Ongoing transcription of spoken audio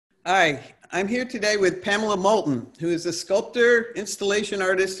Hi, I'm here today with Pamela Moulton, who is a sculptor, installation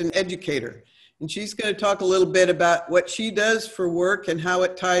artist, and educator. And she's going to talk a little bit about what she does for work and how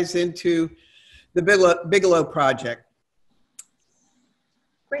it ties into the Bigelow Project.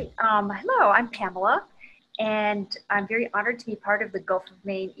 Great. Hello, I'm Pamela, and I'm very honored to be part of the Gulf of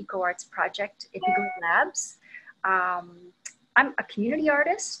Maine Eco Arts Project at Bigelow Labs. I'm a community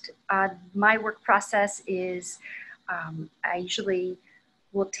artist. My work process is I usually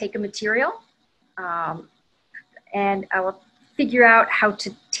will take a material and I will figure out how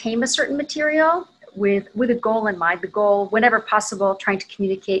to tame a certain material with a goal in mind. The goal, whenever possible, trying to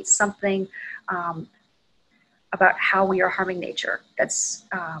communicate something about how we are harming nature. That's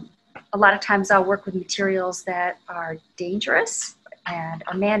a lot of times I'll work with materials that are dangerous and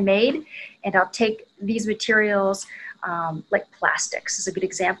are man-made, and I'll take these materials like plastics is a good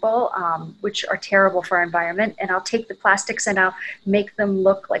example, which are terrible for our environment, and I'll take the plastics and I'll make them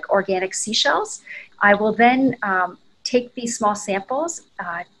look like organic seashells. I will then take these small samples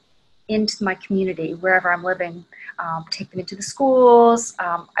into my community, wherever I'm living, take them into the schools.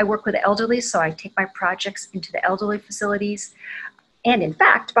 I work with the elderly, so I take my projects into the elderly facilities. And in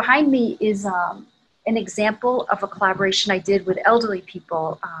fact, behind me is an example of a collaboration I did with elderly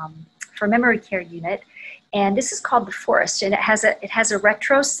people for a memory care unit. And this is called The Forest, and it has a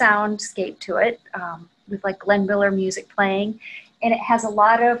retro soundscape to it with like Glenn Miller music playing. And it has a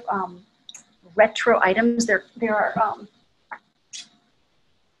lot of retro items. There are,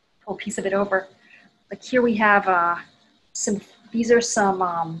 pull a piece of it over. Like here we have these are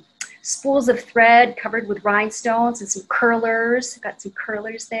some spools of thread covered with rhinestones and some curlers. I've got some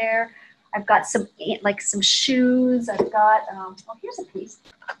curlers there. I've got some shoes. I've got, oh, here's a piece.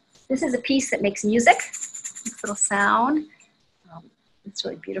 This is a piece that makes music, this little sound. It's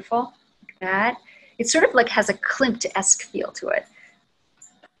really beautiful, like that. It sort of like has a Klimt-esque feel to it.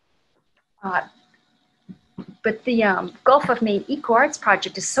 But the Gulf of Maine Eco Arts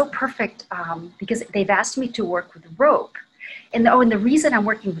Project is so perfect because they've asked me to work with rope. And the reason I'm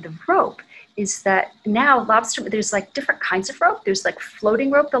working with the rope is that now there's like different kinds of rope. There's like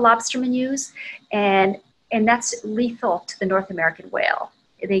floating rope the lobstermen use, and that's lethal to the North American whale.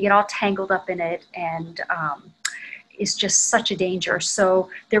 They get all tangled up in it, and it's just such a danger. So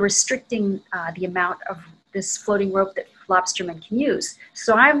they're restricting the amount of this floating rope that lobstermen can use.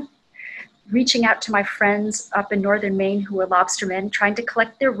 So I'm reaching out to my friends up in northern Maine who are lobstermen, trying to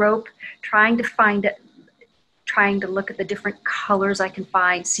collect their rope, trying to look at the different colors I can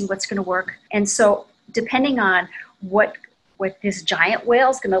find, see what's going to work. And so depending on what this giant whale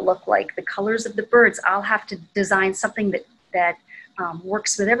is going to look like, the colors of the birds, I'll have to design something that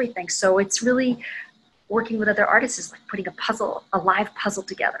works with everything. So it's really working with other artists is like putting a live puzzle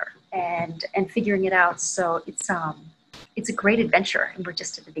together and figuring it out. So it's a great adventure, and we're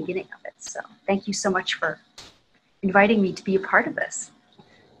just at the beginning of it. So thank you so much for inviting me to be a part of this.